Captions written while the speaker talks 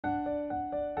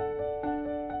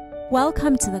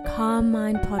Welcome to the Calm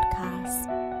Mind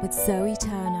Podcast with Zoe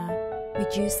Turner.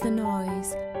 Reduce the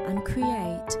noise and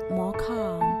create more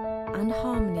calm and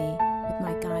harmony with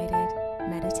my guided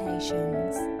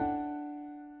meditations.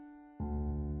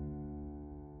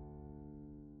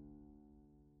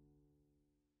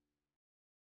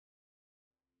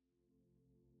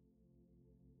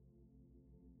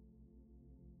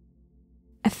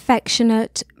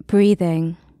 Affectionate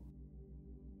breathing.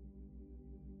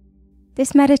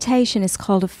 This meditation is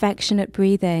called Affectionate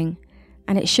breathing,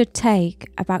 and it should take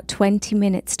about 20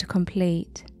 minutes to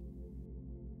complete.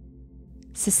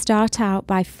 So start out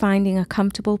by finding a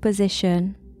comfortable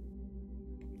position.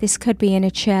 This could be in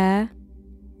a chair,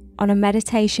 on a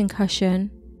meditation cushion,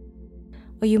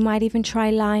 or you might even try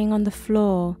lying on the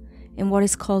floor in what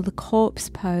is called the corpse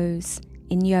pose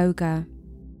in yoga,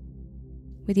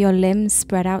 with your limbs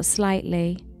spread out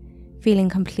slightly, feeling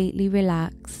completely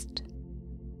relaxed.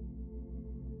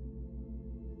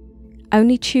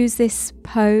 Only choose this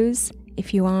pose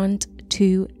if you aren't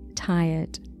too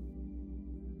tired.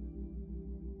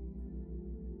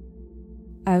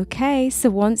 Okay, so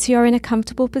once you're in a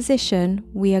comfortable position,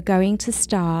 we are going to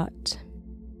start.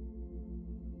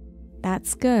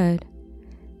 That's good.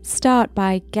 Start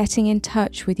by getting in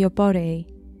touch with your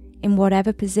body in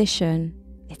whatever position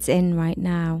it's in right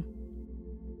now.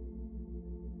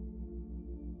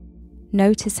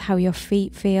 Notice how your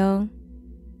feet feel,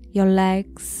 your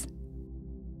legs.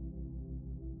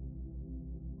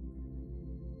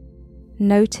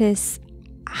 Notice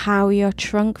how your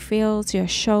trunk feels, your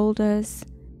shoulders,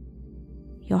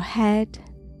 your head,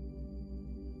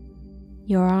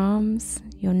 your arms,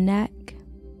 your neck.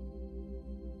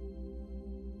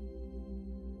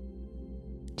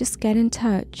 Just get in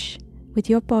touch with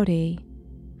your body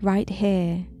right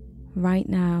here, right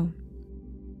now.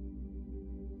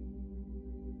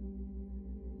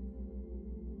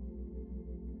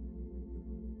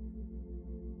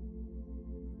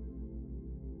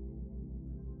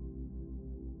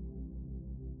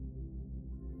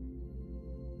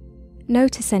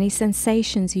 Notice any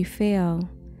sensations you feel,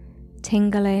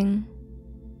 tingling,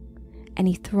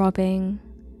 any throbbing,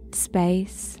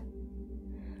 space,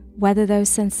 whether those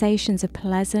sensations are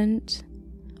pleasant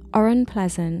or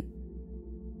unpleasant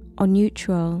or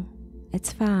neutral,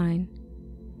 it's fine.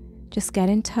 Just get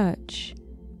in touch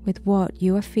with what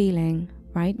you are feeling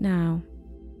right now.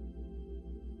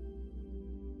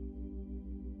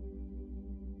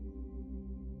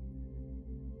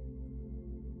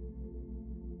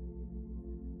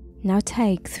 Now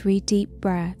take 3 deep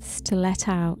breaths to let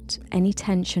out any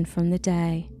tension from the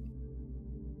day.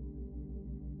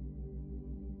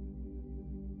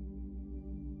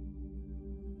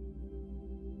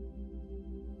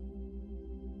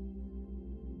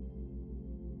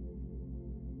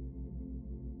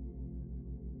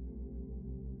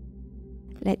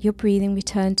 Let your breathing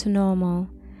return to normal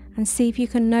and see if you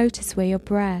can notice where your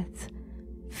breath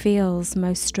feels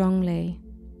most strongly.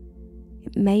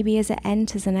 It may be as it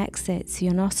enters and exits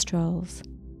your nostrils,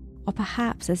 or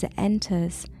perhaps as it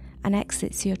enters and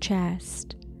exits your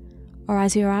chest, or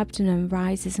as your abdomen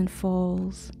rises and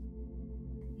falls.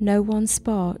 No one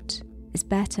spot is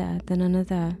better than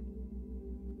another.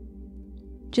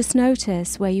 Just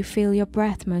notice where you feel your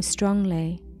breath most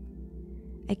strongly.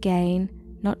 Again,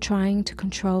 not trying to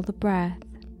control the breath.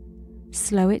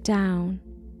 Slow it down.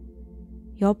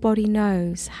 Your body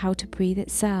knows how to breathe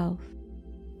itself.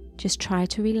 Just try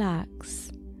to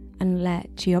relax and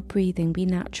let your breathing be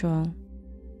natural.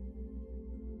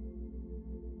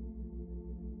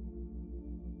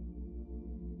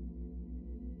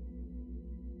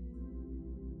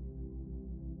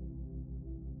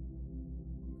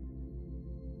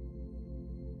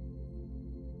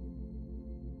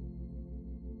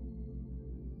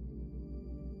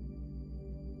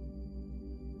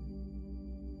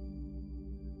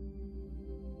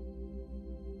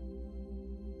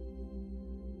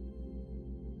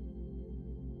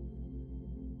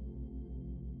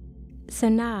 So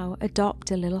now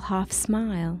adopt a little half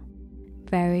smile,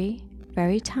 very,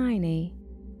 very tiny,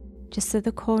 just so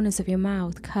the corners of your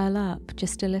mouth curl up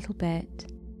just a little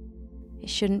bit. It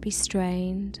shouldn't be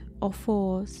strained or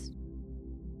forced.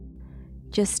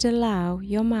 Just allow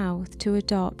your mouth to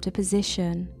adopt a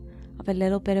position of a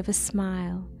little bit of a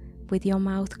smile with your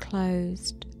mouth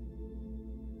closed.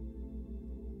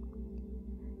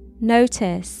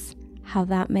 Notice how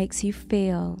that makes you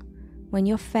feel when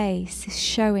your face is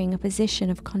showing a position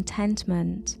of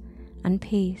contentment and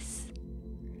peace,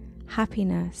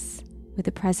 happiness with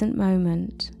the present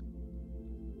moment.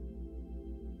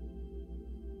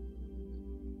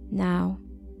 Now,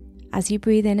 as you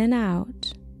breathe in and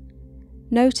out,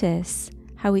 notice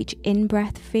how each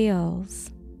in-breath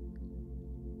feels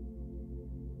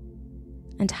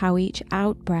and how each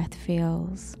out-breath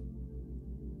feels.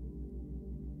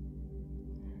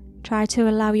 Try to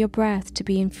allow your breath to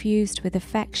be infused with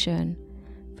affection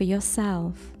for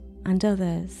yourself and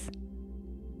others,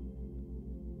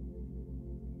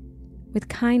 with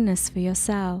kindness for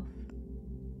yourself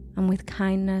and with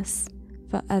kindness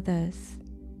for others.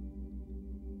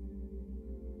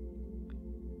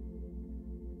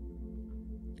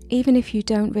 Even if you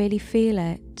don't really feel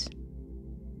it,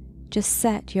 just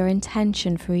set your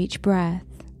intention for each breath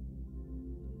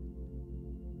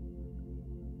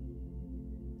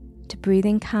to breathe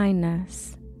in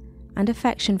kindness and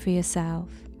affection for yourself,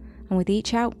 and with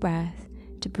each out-breath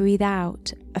to breathe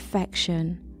out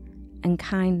affection and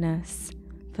kindness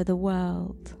for the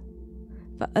world,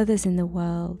 for others in the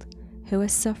world who are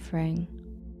suffering,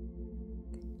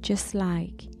 just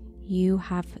like you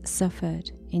have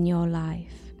suffered in your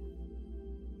life.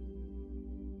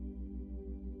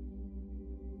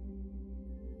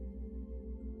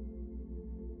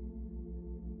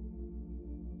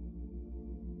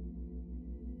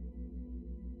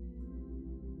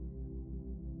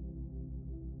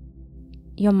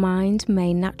 Your mind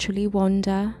may naturally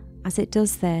wander as it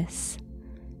does this.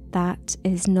 That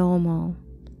is normal.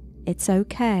 It's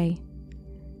okay.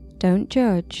 Don't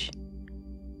judge.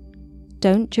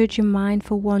 Don't judge your mind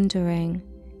for wandering,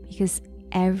 because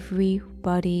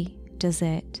everybody does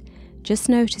it. Just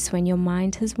notice when your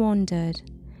mind has wandered.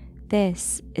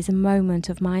 This is a moment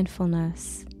of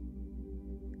mindfulness.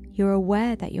 You're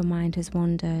aware that your mind has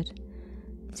wandered,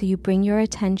 so you bring your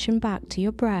attention back to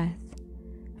your breath,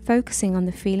 focusing on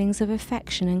the feelings of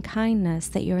affection and kindness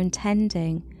that you're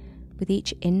intending with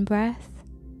each in-breath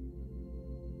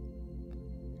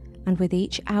and with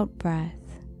each out-breath.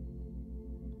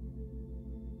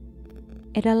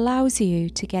 It allows you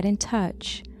to get in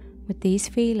touch with these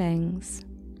feelings.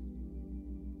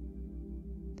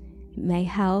 It may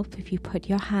help if you put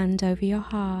your hand over your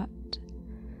heart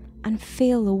and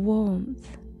feel the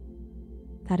warmth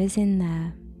that is in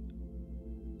there.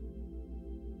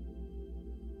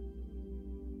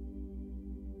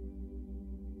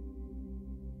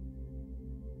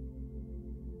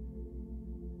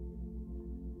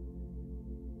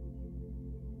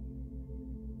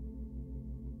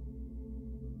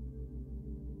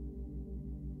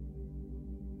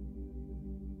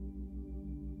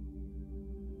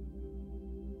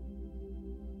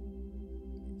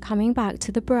 Coming back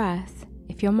to the breath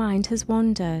if your mind has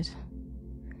wandered,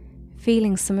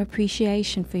 feeling some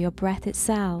appreciation for your breath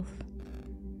itself.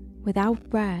 Without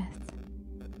breath,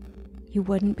 you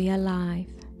wouldn't be alive.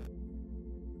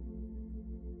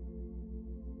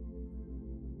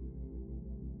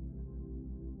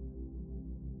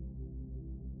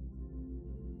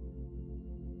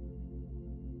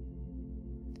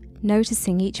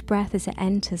 Noticing each breath as it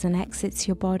enters and exits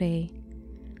your body,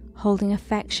 holding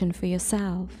affection for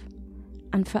yourself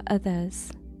and for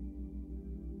others,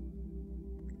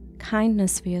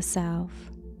 kindness for yourself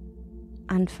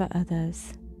and for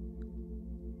others,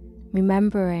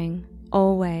 remembering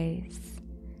always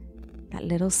that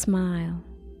little smile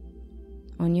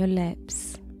on your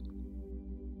lips.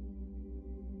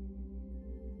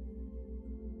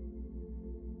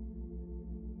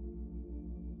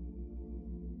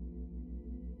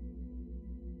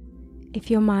 If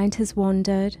your mind has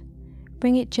wandered,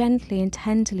 bring it gently and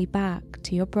tenderly back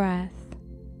to your breath,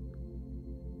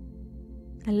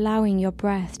 allowing your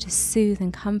breath to soothe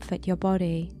and comfort your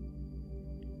body,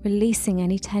 releasing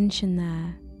any tension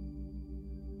there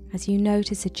as you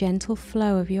notice a gentle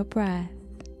flow of your breath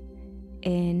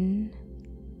in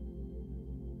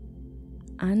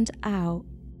and out.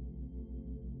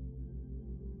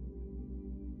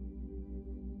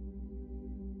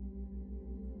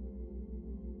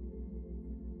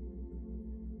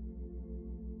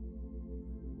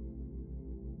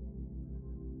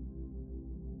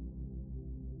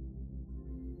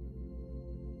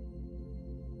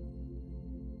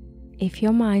 If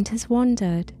your mind has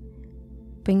wandered,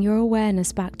 bring your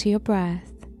awareness back to your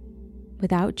breath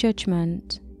without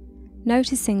judgment,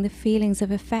 noticing the feelings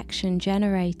of affection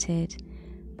generated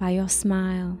by your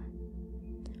smile.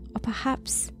 Or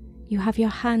perhaps you have your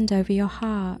hand over your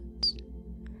heart,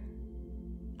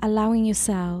 allowing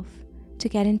yourself to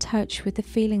get in touch with the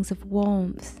feelings of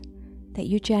warmth that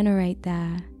you generate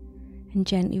there, and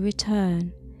gently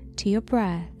return to your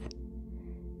breath,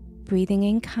 breathing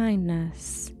in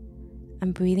kindness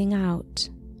and breathing out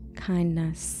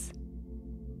kindness.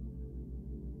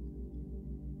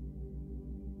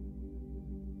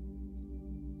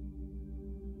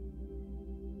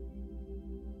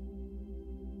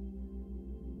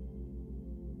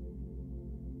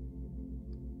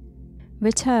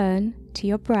 Return to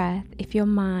your breath if your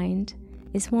mind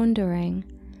is wandering,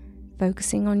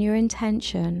 focusing on your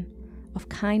intention of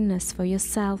kindness for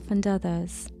yourself and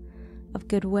others, of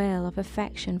goodwill, of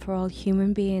affection for all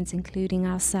human beings, including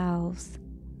ourselves.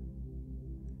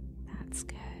 That's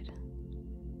good.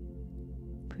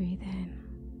 Breathe in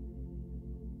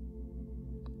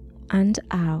and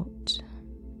out.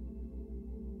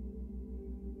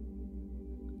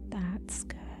 That's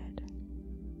good.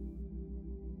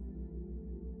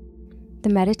 The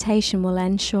meditation will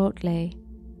end shortly,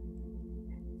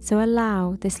 so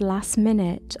allow this last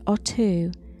minute or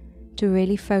two to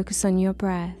really focus on your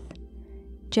breath,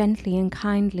 gently and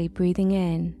kindly breathing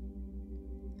in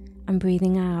and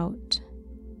breathing out,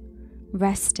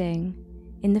 resting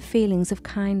in the feelings of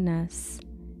kindness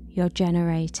you're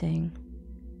generating.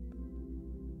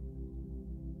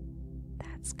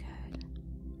 That's good.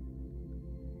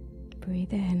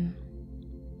 Breathe in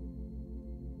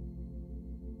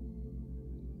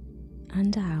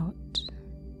and out.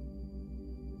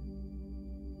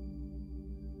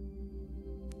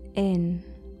 In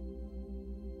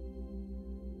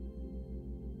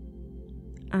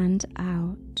and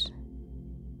out.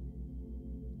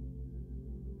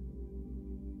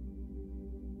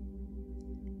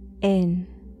 In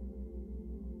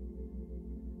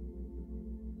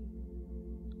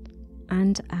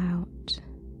and out.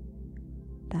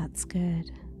 That's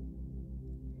good.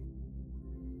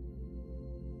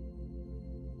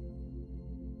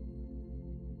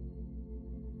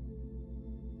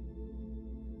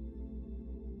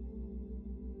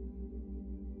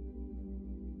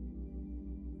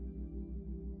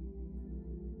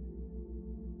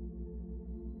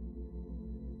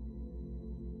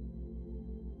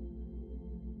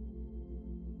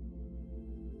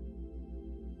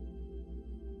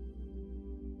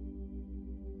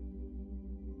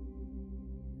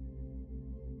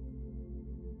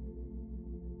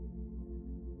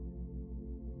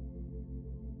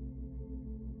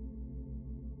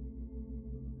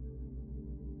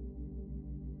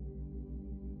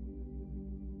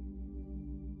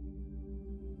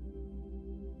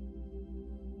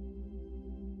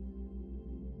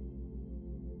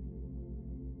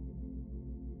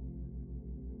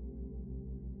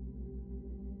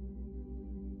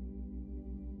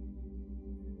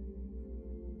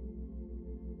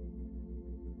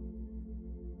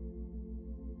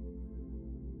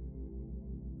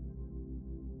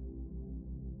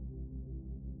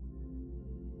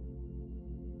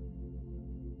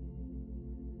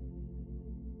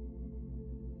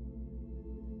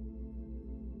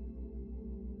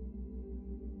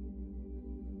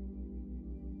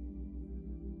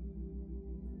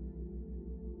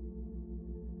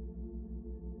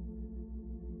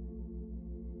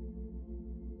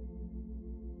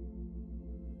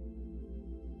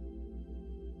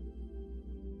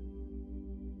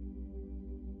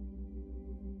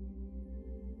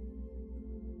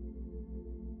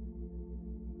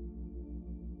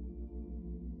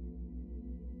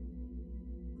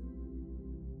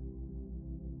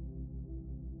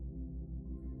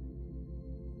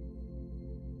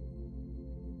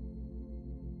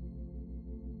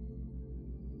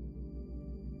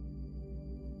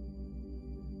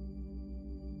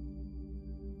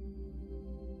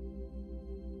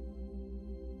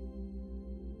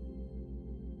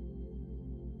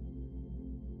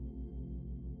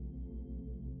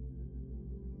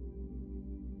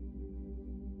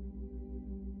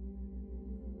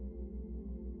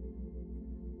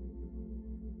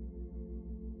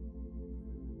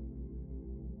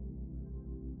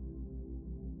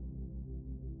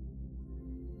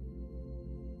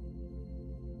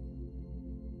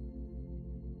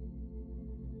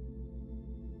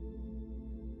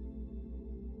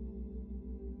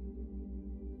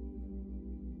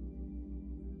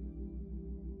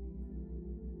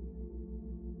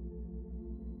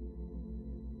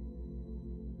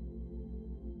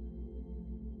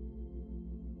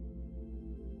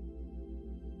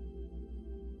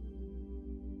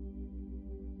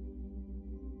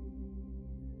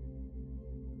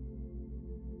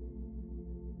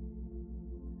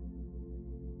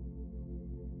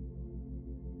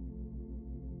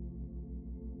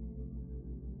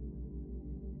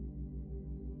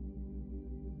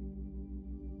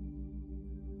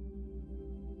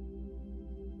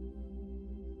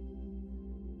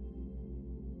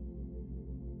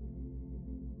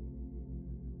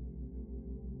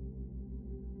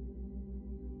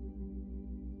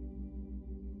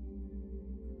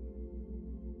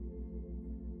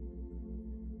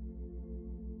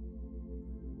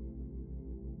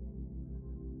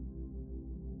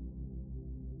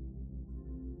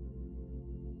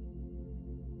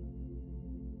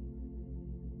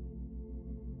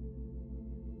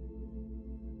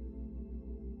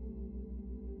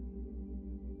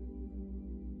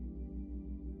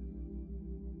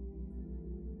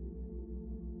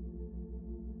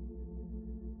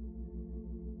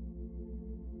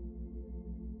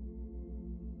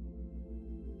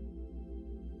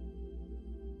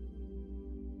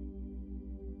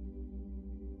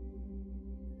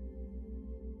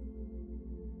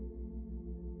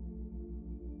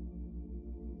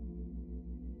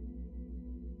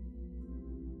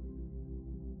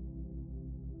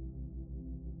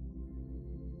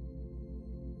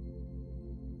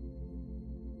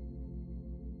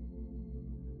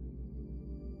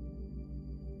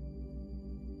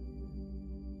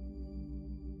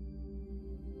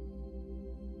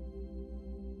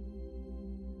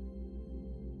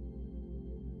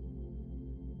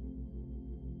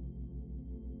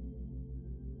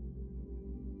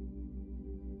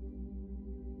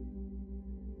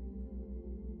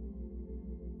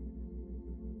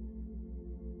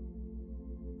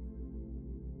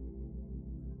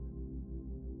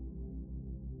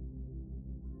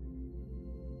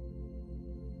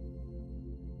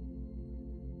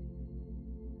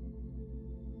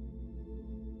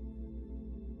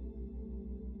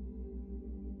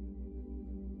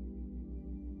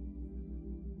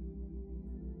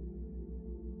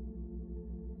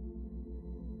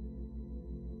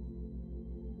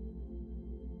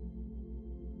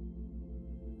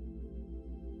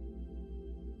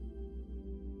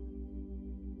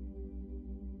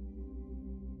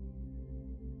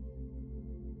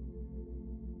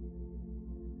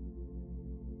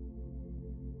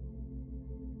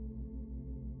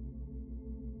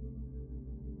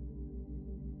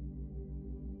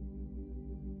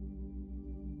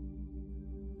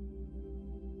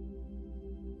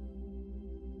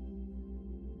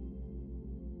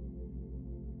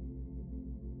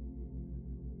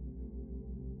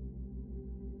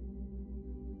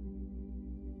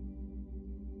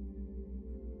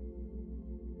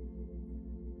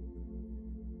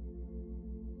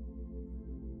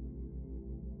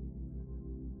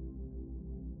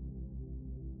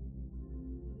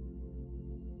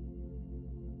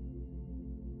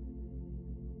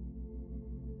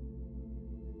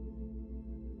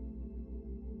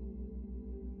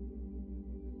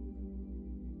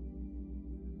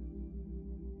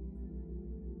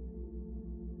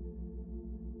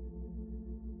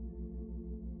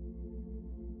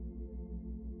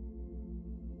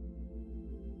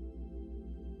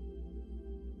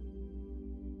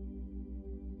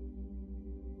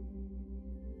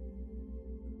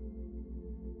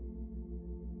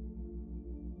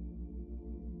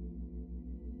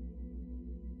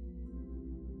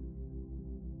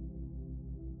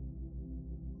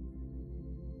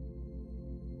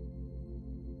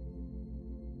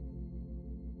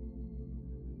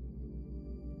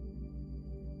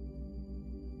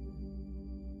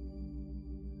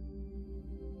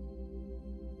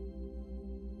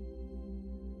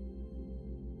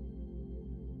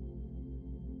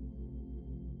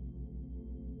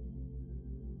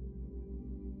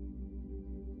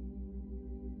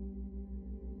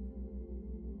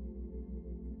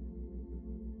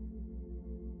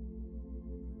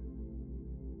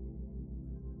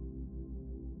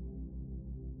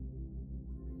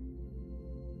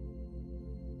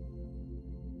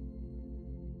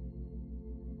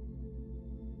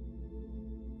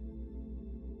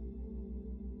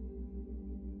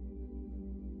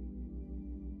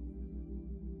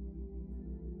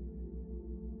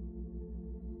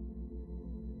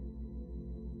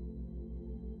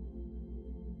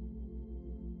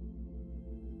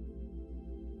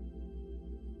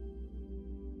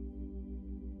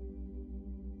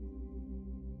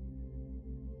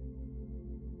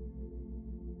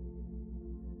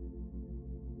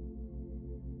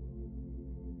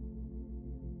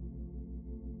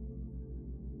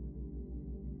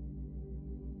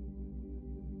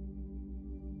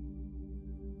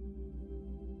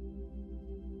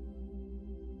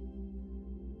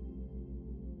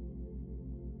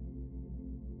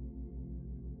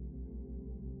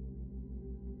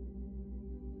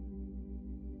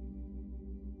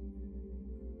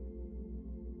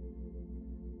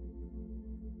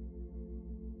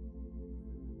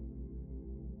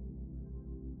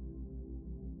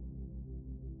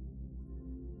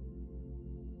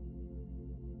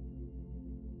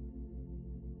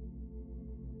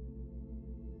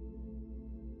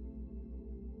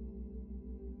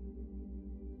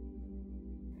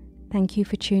 Thank you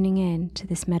for tuning in to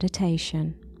this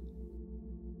meditation.